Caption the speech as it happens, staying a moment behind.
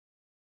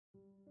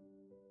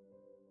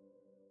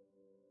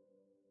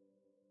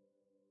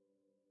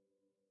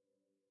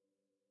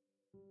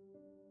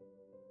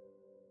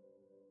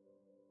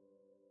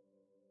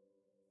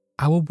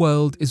Our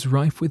world is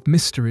rife with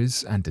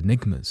mysteries and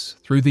enigmas.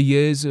 Through the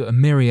years, a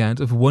myriad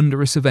of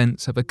wondrous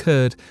events have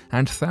occurred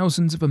and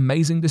thousands of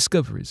amazing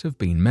discoveries have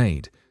been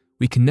made.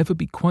 We can never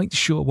be quite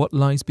sure what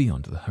lies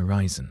beyond the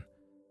horizon.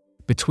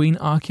 Between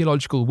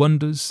archaeological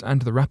wonders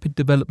and the rapid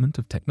development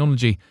of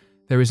technology,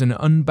 there is an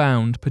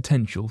unbound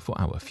potential for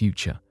our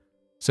future.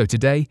 So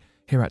today,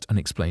 here at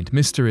Unexplained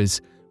Mysteries,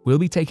 we'll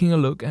be taking a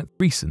look at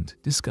recent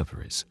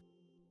discoveries.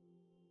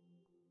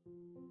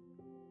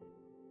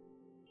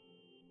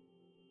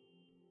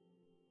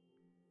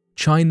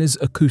 China's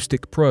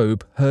acoustic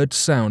probe heard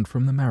sound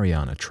from the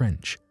Mariana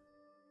Trench.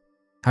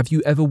 Have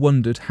you ever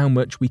wondered how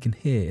much we can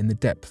hear in the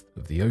depth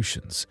of the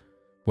oceans?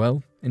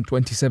 Well, in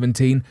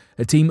 2017,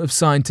 a team of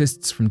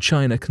scientists from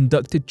China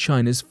conducted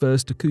China's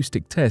first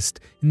acoustic test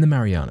in the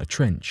Mariana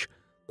Trench,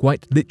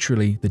 quite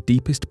literally the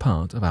deepest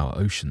part of our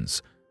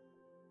oceans.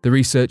 The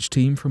research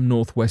team from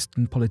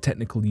North-western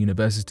Polytechnical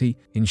University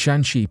in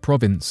Shaanxi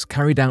province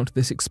carried out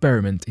this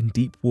experiment in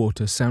deep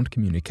water sound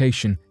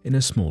communication in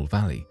a small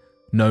valley,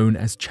 known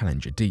as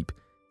Challenger Deep,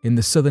 in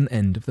the southern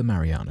end of the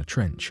Mariana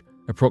Trench,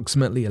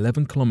 approximately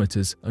 11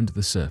 kilometers under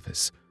the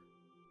surface.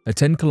 A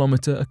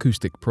 10-kilometer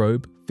acoustic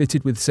probe,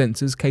 fitted with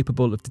sensors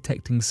capable of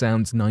detecting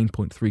sounds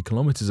 9.3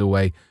 kilometers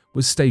away,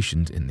 was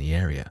stationed in the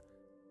area.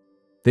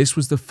 This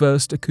was the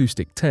first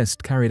acoustic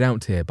test carried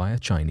out here by a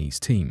Chinese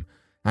team,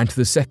 and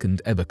the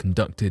second ever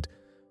conducted,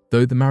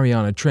 though the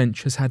Mariana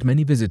Trench has had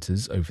many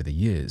visitors over the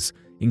years,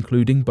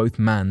 including both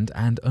manned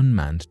and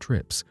unmanned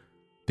trips,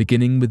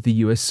 beginning with the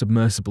US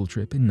submersible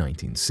trip in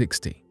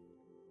 1960.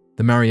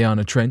 The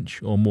Mariana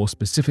Trench, or more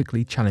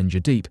specifically Challenger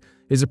Deep,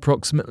 is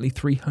approximately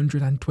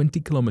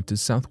 320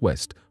 kilometers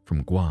southwest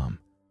from Guam.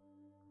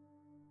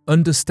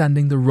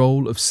 Understanding the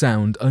role of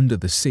sound under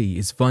the sea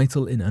is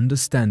vital in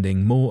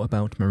understanding more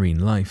about marine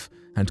life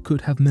and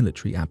could have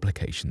military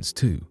applications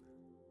too.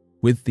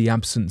 With the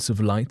absence of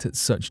light at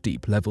such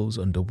deep levels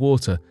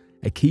underwater,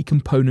 a key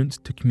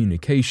component to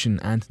communication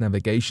and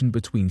navigation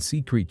between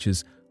sea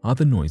creatures are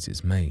the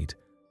noises made.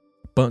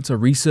 But a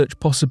research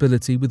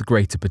possibility with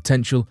greater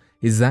potential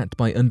is that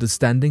by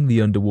understanding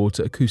the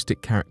underwater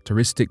acoustic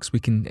characteristics we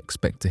can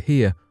expect to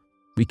hear,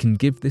 we can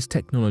give this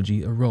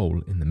technology a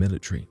role in the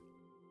military.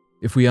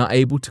 If we are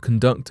able to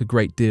conduct a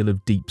great deal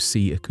of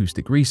deep-sea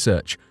acoustic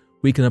research,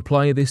 we can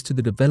apply this to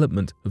the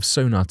development of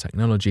sonar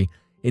technology,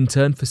 in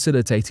turn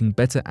facilitating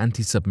better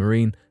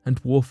anti-submarine and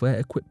warfare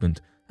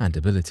equipment and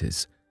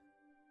abilities.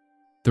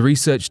 The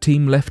research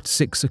team left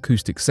 6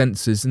 acoustic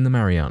sensors in the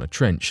Mariana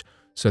Trench,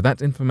 so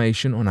that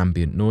information on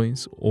ambient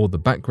noise or the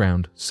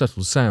background,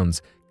 subtle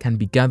sounds, can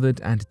be gathered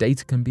and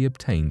data can be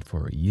obtained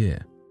for a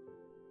year.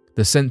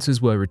 The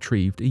sensors were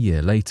retrieved a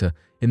year later,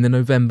 in the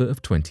November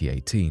of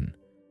 2018.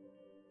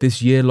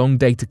 This year-long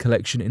data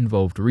collection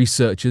involved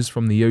researchers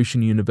from the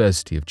Ocean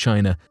University of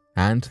China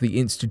and the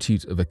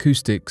Institute of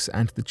Acoustics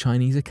and the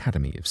Chinese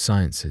Academy of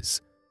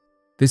Sciences.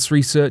 This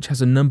research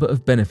has a number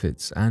of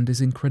benefits and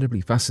is incredibly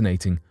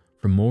fascinating,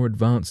 from more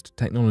advanced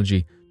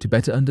technology to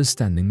better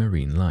understanding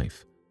marine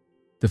life.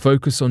 The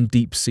focus on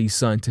deep-sea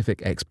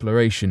scientific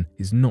exploration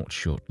is not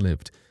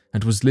short-lived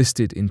and was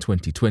listed in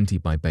 2020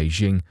 by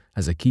Beijing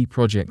as a key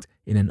project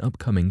in an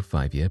upcoming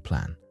 5-year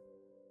plan.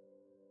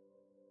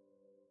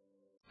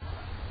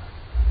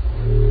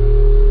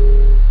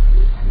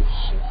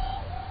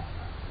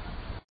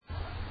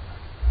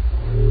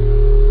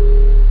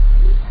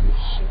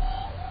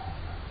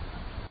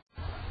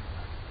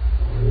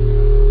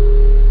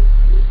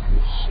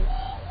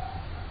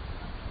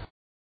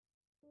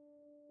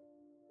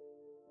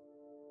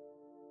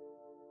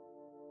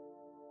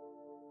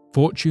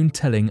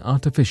 Fortune-telling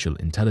artificial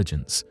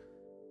intelligence.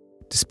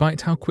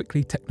 Despite how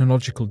quickly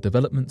technological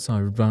developments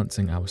are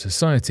advancing our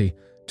society,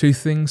 2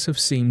 things have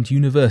seemed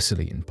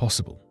universally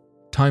impossible: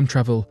 time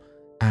travel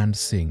and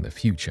seeing the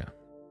future.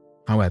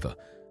 However,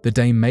 the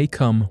day may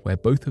come where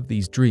both of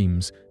these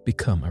dreams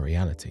become a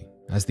reality,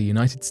 as the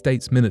United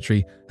States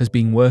military has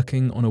been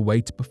working on a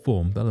way to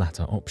perform the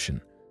latter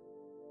option.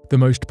 The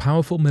most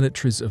powerful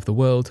militaries of the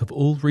world have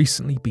all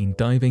recently been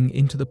diving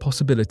into the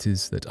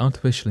possibilities that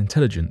artificial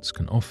intelligence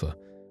can offer,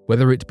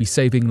 whether it be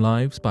saving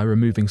lives by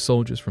removing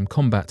soldiers from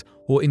combat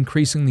or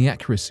increasing the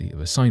accuracy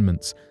of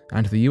assignments,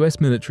 and the US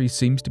military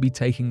seems to be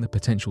taking the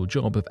potential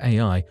job of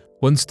AI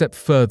one step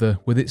further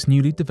with its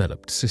newly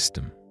developed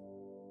system.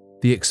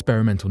 The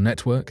experimental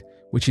network,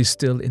 which is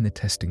still in the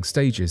testing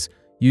stages,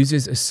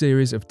 uses a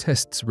series of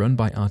tests run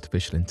by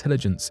artificial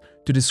intelligence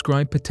to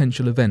describe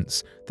potential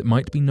events that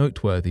might be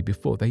noteworthy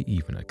before they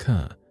even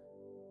occur.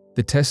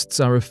 The tests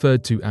are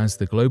referred to as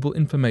the Global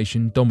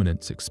Information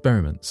Dominance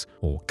Experiments,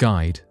 or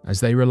GUIDE,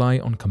 as they rely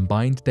on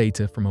combined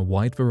data from a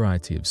wide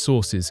variety of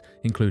sources,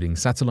 including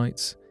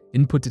satellites,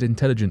 inputted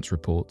intelligence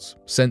reports,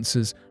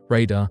 sensors,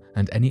 radar,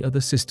 and any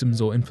other systems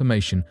or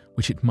information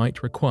which it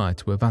might require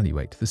to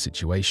evaluate the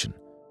situation.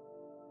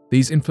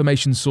 These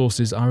information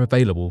sources are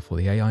available for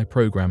the AI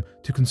program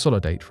to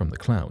consolidate from the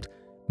cloud,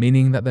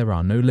 meaning that there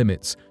are no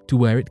limits to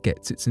where it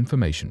gets its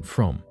information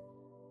from.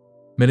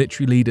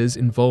 Military leaders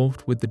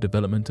involved with the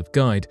development of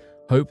GUIDE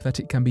hope that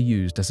it can be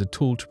used as a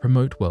tool to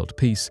promote world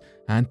peace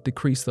and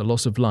decrease the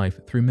loss of life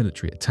through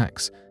military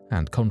attacks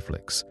and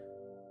conflicts.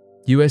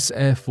 US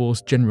Air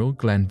Force General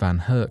Glenn Van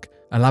Herk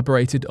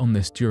elaborated on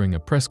this during a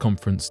press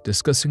conference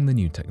discussing the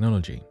new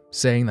technology,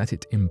 saying that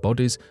it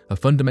embodies a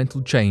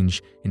fundamental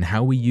change in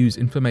how we use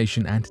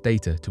information and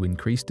data to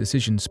increase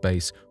decision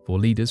space for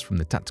leaders from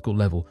the tactical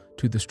level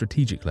to the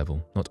strategic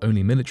level, not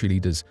only military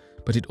leaders,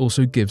 but it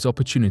also gives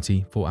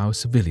opportunity for our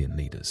civilian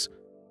leaders.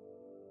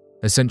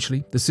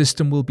 Essentially, the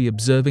system will be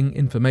observing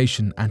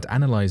information and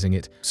analysing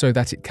it so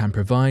that it can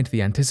provide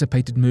the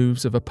anticipated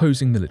moves of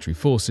opposing military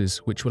forces,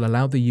 which will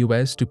allow the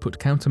US to put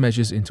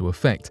countermeasures into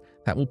effect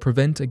that will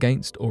prevent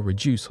against or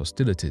reduce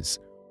hostilities.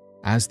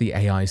 As the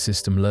AI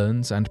system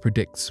learns and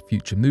predicts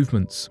future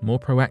movements, more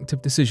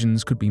proactive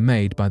decisions could be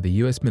made by the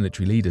US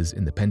military leaders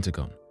in the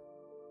Pentagon.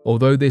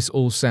 Although this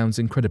all sounds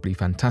incredibly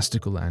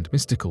fantastical and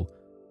mystical,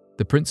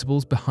 the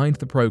principles behind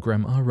the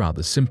program are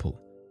rather simple.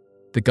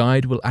 The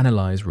guide will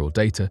analyze raw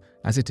data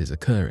as it is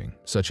occurring,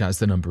 such as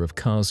the number of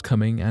cars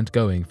coming and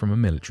going from a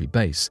military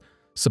base,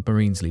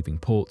 submarines leaving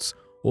ports,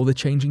 or the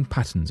changing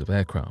patterns of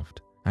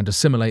aircraft, and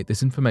assimilate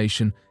this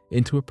information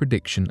into a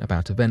prediction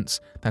about events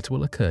that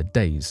will occur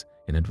days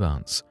in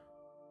advance.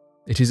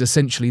 It is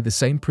essentially the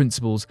same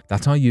principles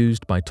that are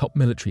used by top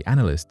military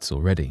analysts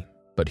already,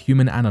 but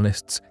human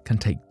analysts can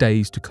take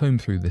days to comb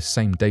through this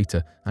same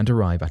data and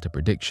arrive at a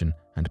prediction,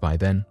 and by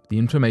then, the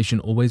information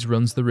always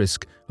runs the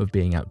risk of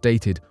being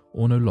outdated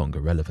or no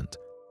longer relevant.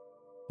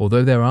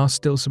 Although there are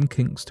still some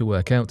kinks to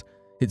work out,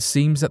 it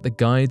seems that the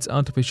guide's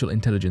artificial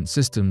intelligence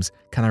systems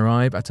can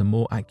arrive at a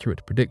more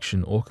accurate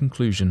prediction or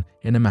conclusion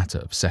in a matter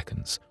of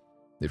seconds.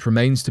 It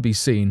remains to be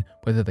seen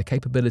whether the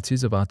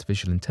capabilities of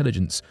artificial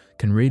intelligence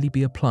can really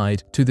be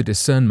applied to the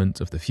discernment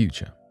of the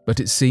future, but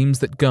it seems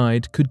that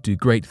Guide could do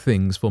great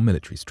things for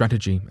military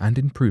strategy and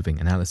improving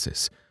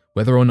analysis,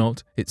 whether or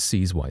not it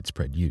sees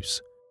widespread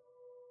use.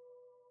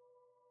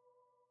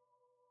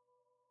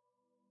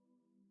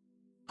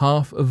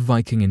 Half of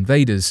Viking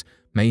invaders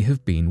may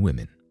have been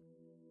women.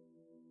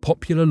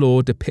 Popular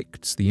lore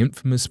depicts the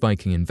infamous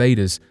Viking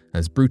invaders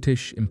as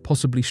brutish,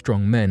 impossibly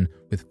strong men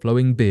with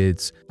flowing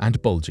beards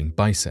and bulging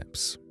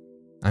biceps.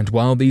 And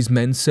while these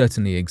men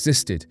certainly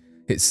existed,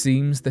 it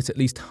seems that at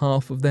least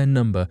half of their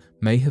number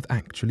may have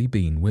actually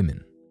been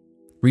women.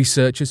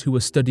 Researchers who were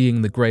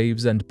studying the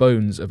graves and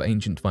bones of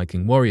ancient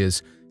Viking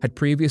warriors had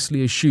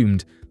previously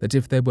assumed that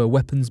if there were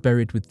weapons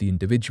buried with the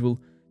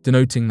individual,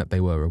 denoting that they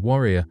were a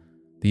warrior,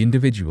 the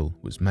individual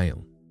was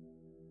male.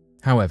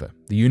 However,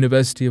 the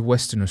University of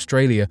Western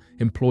Australia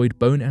employed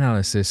bone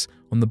analysis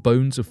on the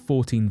bones of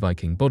 14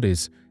 Viking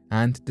bodies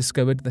and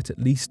discovered that at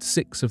least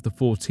 6 of the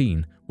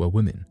 14 were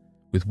women,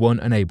 with one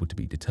unable to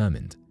be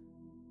determined.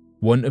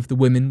 One of the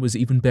women was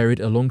even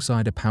buried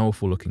alongside a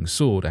powerful-looking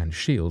sword and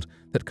shield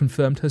that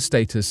confirmed her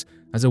status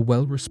as a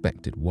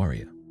well-respected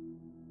warrior.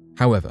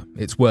 However,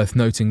 it's worth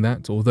noting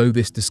that, although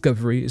this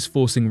discovery is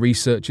forcing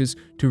researchers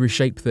to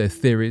reshape their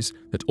theories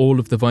that all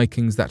of the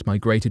Vikings that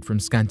migrated from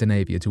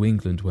Scandinavia to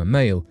England were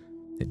male,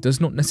 it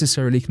does not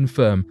necessarily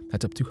confirm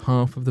that up to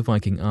half of the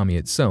Viking army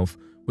itself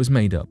was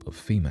made up of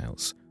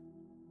females.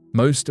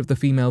 Most of the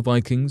female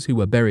Vikings who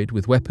were buried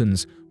with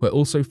weapons were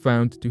also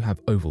found to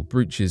have oval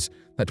brooches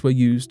that were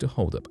used to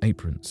hold up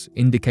aprons,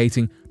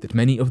 indicating that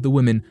many of the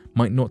women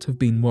might not have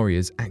been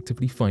warriors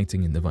actively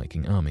fighting in the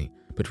Viking army,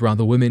 but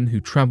rather women who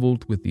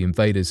travelled with the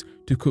invaders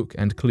to cook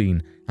and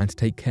clean and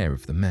take care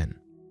of the men.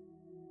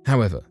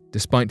 However,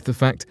 despite the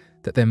fact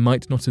that there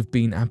might not have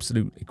been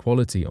absolute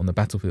equality on the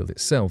battlefield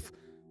itself,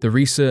 the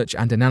research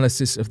and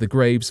analysis of the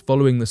graves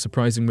following the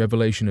surprising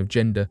revelation of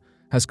gender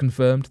has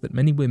confirmed that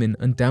many women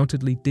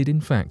undoubtedly did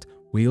in fact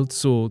wield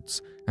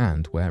swords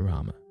and wear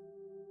armour.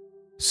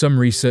 Some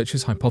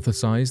researchers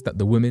hypothesize that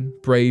the women,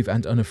 brave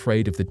and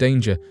unafraid of the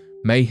danger,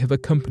 may have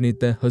accompanied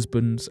their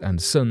husbands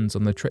and sons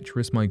on the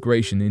treacherous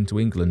migration into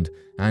England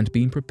and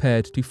been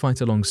prepared to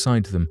fight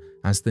alongside them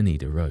as the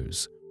need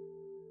arose.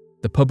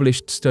 The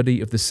published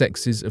study of the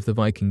sexes of the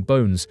Viking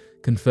bones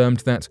confirmed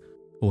that,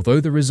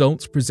 although the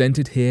results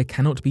presented here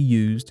cannot be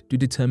used to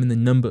determine the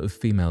number of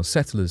female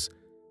settlers,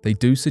 they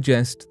do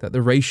suggest that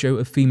the ratio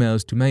of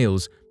females to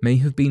males may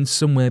have been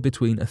somewhere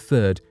between a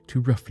third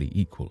to roughly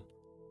equal.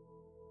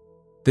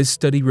 This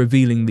study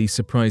revealing these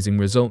surprising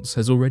results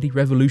has already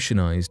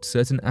revolutionized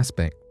certain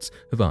aspects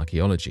of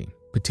archaeology,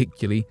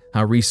 particularly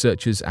how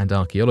researchers and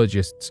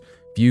archaeologists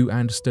view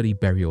and study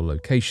burial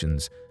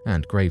locations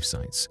and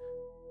gravesites.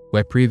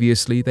 Where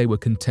previously they were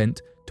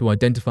content to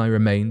identify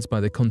remains by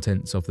the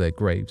contents of their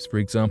graves, for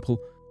example,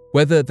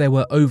 whether there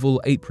were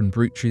oval apron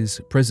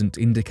brooches present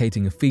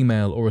indicating a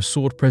female or a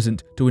sword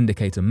present to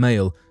indicate a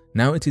male,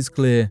 now it is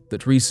clear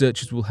that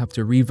researchers will have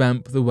to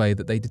revamp the way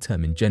that they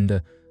determine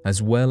gender, as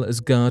well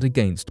as guard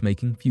against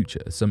making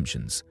future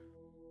assumptions.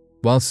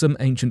 While some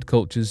ancient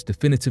cultures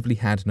definitively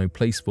had no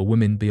place for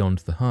women beyond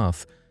the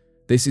hearth,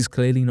 this is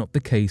clearly not the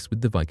case with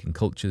the Viking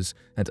cultures,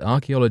 and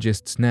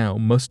archaeologists now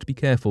must be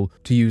careful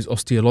to use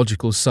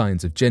osteological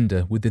signs of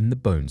gender within the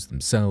bones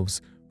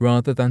themselves,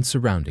 rather than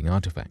surrounding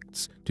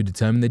artifacts, to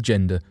determine the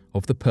gender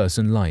of the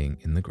person lying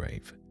in the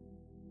grave.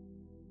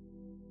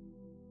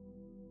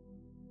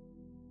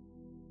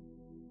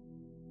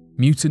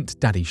 mutant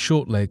daddy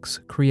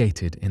shortlegs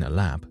created in a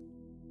lab.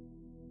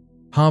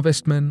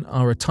 Harvestmen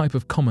are a type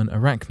of common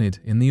arachnid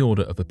in the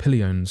order of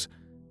Opiliones,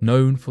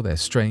 known for their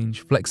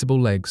strange,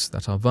 flexible legs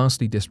that are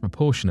vastly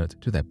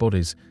disproportionate to their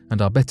bodies and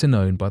are better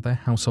known by their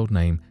household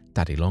name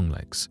daddy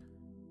longlegs.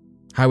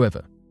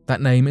 However,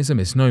 that name is a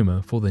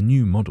misnomer for the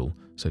new model,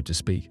 so to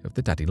speak, of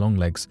the daddy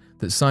longlegs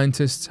that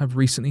scientists have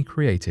recently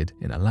created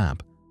in a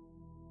lab.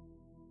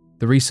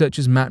 The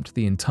researchers mapped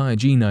the entire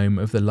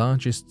genome of the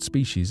largest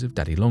species of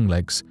daddy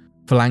longlegs,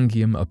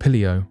 Phalangium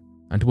opilio,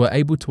 and were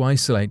able to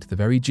isolate the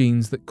very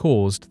genes that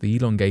caused the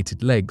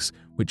elongated legs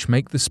which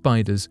make the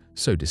spiders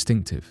so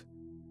distinctive.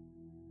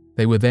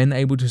 They were then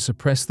able to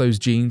suppress those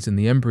genes in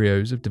the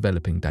embryos of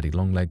developing daddy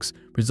longlegs,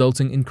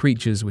 resulting in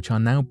creatures which are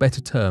now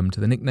better termed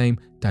the nickname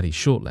daddy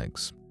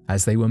shortlegs,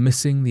 as they were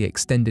missing the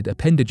extended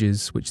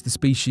appendages which the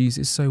species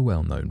is so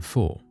well known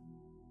for.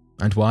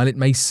 And while it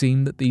may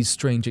seem that these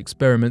strange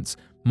experiments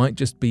might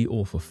just be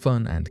all for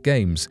fun and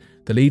games,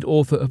 the lead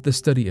author of the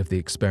study of the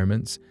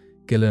experiments,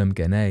 Guillaume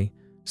Genet,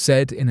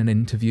 said in an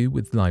interview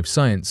with Live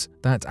Science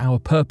that our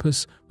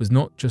purpose was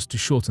not just to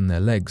shorten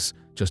their legs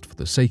just for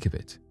the sake of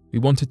it. We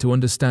wanted to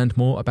understand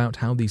more about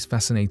how these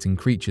fascinating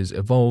creatures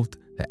evolved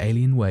their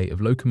alien way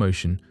of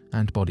locomotion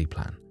and body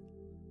plan.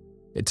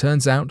 It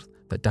turns out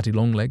that daddy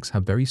longlegs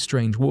have very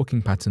strange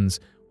walking patterns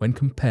when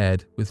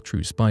compared with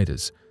true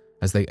spiders,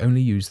 as they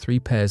only use 3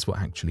 pairs for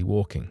actually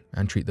walking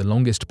and treat the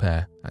longest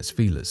pair as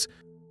feelers,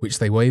 which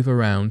they wave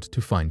around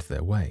to find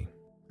their way.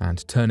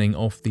 And turning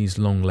off these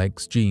long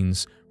legs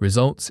genes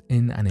results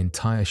in an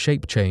entire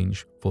shape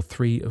change for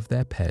 3 of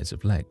their pairs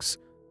of legs.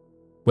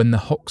 When the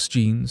HOX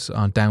genes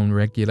are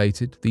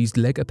down-regulated, these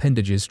leg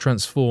appendages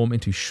transform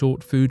into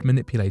short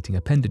food-manipulating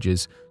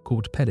appendages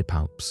called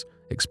pedipalps,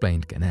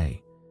 explained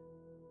Genet.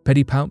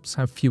 Pedipalps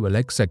have fewer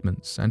leg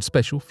segments and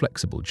special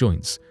flexible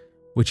joints,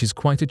 which is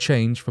quite a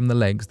change from the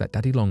legs that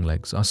daddy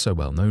longlegs are so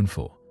well known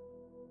for.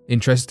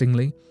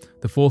 Interestingly,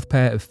 the 4th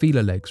pair of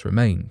feeler legs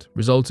remained,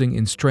 resulting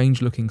in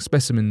strange-looking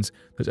specimens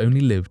that only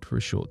lived for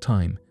a short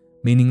time,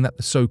 meaning that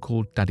the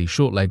so-called daddy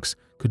shortlegs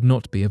could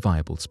not be a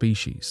viable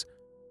species.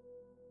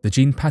 The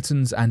gene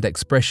patterns and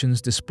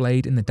expressions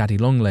displayed in the daddy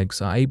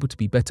longlegs are able to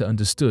be better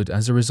understood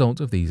as a result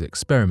of these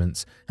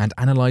experiments, and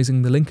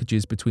analysing the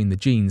linkages between the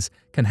genes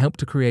can help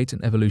to create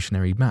an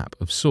evolutionary map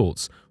of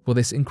sorts for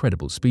this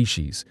incredible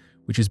species,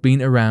 which has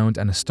been around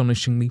an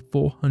astonishingly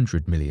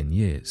 400 million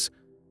years.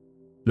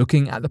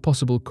 Looking at the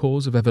possible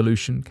cause of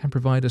evolution can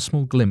provide a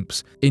small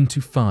glimpse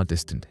into far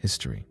distant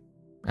history,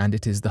 and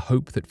it is the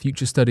hope that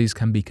future studies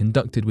can be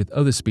conducted with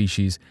other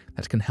species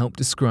that can help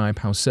describe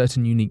how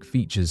certain unique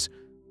features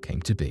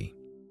came to be.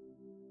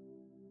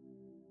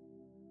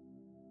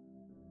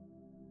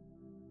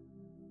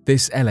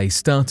 This LA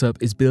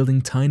startup is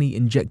building tiny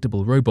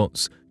injectable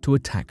robots to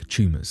attack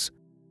tumors.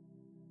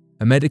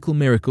 A medical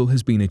miracle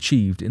has been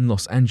achieved in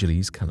Los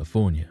Angeles,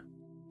 California.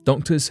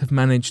 Doctors have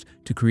managed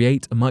to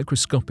create a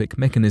microscopic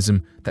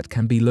mechanism that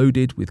can be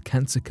loaded with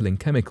cancer-killing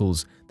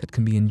chemicals that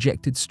can be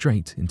injected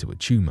straight into a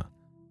tumor.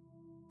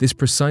 This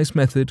precise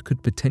method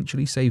could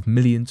potentially save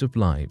millions of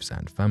lives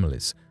and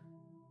families.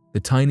 The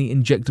tiny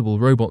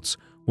injectable robots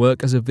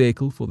work as a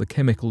vehicle for the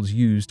chemicals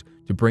used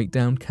to break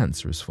down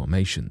cancerous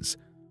formations.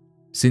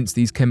 Since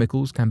these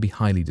chemicals can be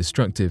highly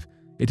destructive,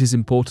 it is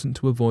important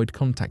to avoid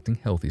contacting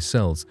healthy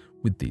cells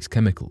with these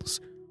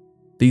chemicals.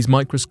 These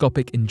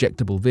microscopic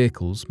injectable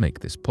vehicles make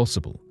this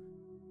possible.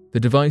 The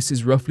device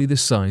is roughly the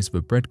size of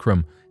a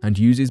breadcrumb and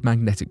uses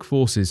magnetic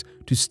forces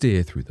to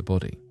steer through the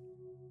body.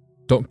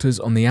 Doctors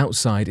on the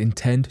outside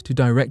intend to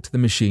direct the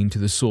machine to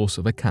the source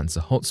of a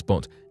cancer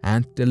hotspot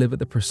and deliver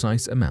the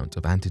precise amount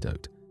of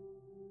antidote.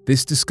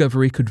 This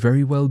discovery could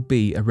very well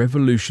be a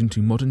revolution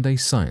to modern-day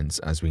science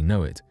as we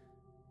know it.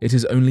 It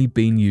has only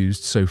been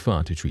used so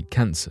far to treat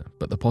cancer,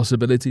 but the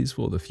possibilities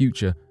for the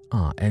future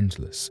are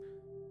endless.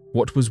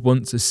 What was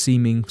once a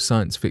seeming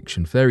science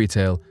fiction fairy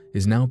tale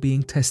is now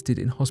being tested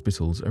in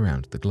hospitals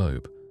around the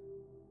globe.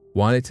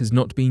 While it has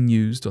not been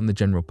used on the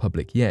general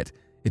public yet,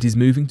 it is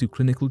moving to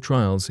clinical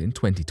trials in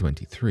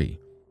 2023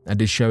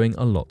 and is showing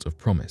a lot of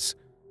promise.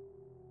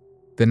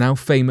 The now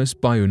famous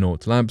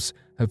Bionaut Labs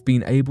have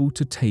been able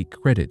to take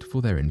credit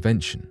for their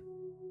invention.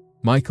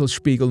 Michael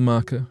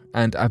Spiegelmarker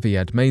and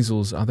Aviad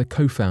Maisels are the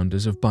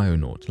co-founders of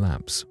Bionaut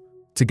Labs.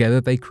 Together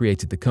they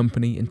created the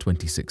company in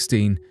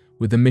 2016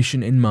 with a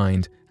mission in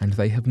mind, and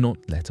they have not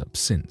let up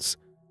since.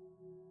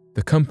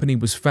 The company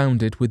was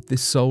founded with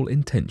this sole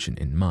intention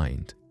in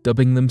mind,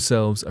 dubbing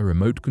themselves a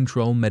remote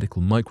control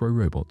medical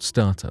micro-robot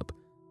startup.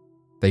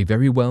 They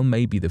very well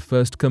may be the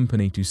first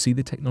company to see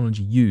the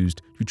technology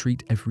used to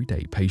treat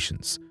everyday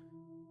patients.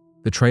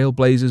 The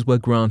Trailblazers were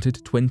granted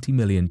 $20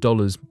 million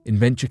in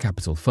venture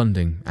capital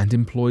funding and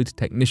employed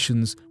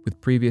technicians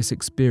with previous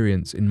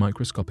experience in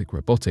microscopic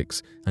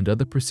robotics and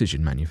other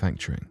precision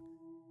manufacturing.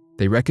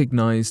 They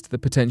recognized the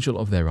potential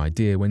of their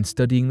idea when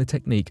studying the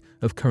technique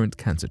of current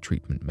cancer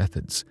treatment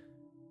methods.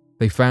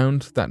 They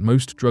found that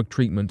most drug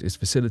treatment is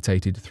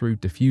facilitated through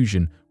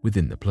diffusion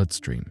within the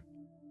bloodstream.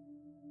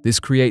 This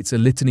creates a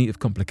litany of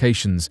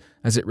complications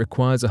as it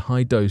requires a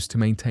high dose to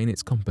maintain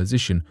its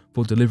composition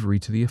for delivery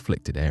to the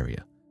afflicted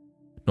area.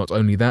 Not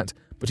only that,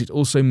 but it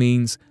also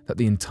means that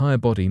the entire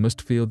body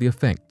must feel the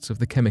effects of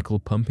the chemical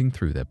pumping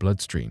through their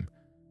bloodstream.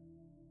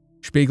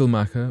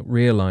 Spiegelmacher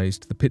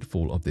realized the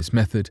pitfall of this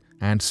method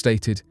and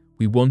stated,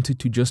 "We wanted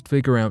to just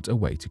figure out a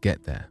way to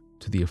get there,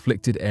 to the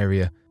afflicted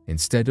area,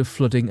 instead of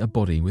flooding a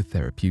body with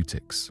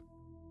therapeutics."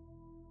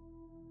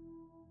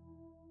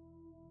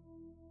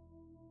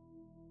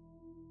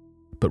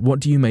 But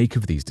what do you make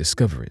of these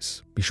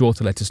discoveries? Be sure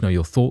to let us know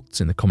your thoughts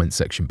in the comments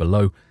section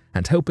below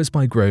and help us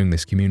by growing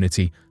this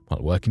community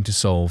while working to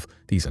solve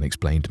these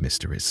unexplained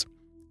mysteries.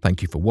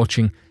 Thank you for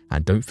watching,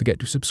 and don't forget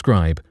to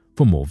subscribe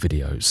for more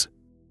videos.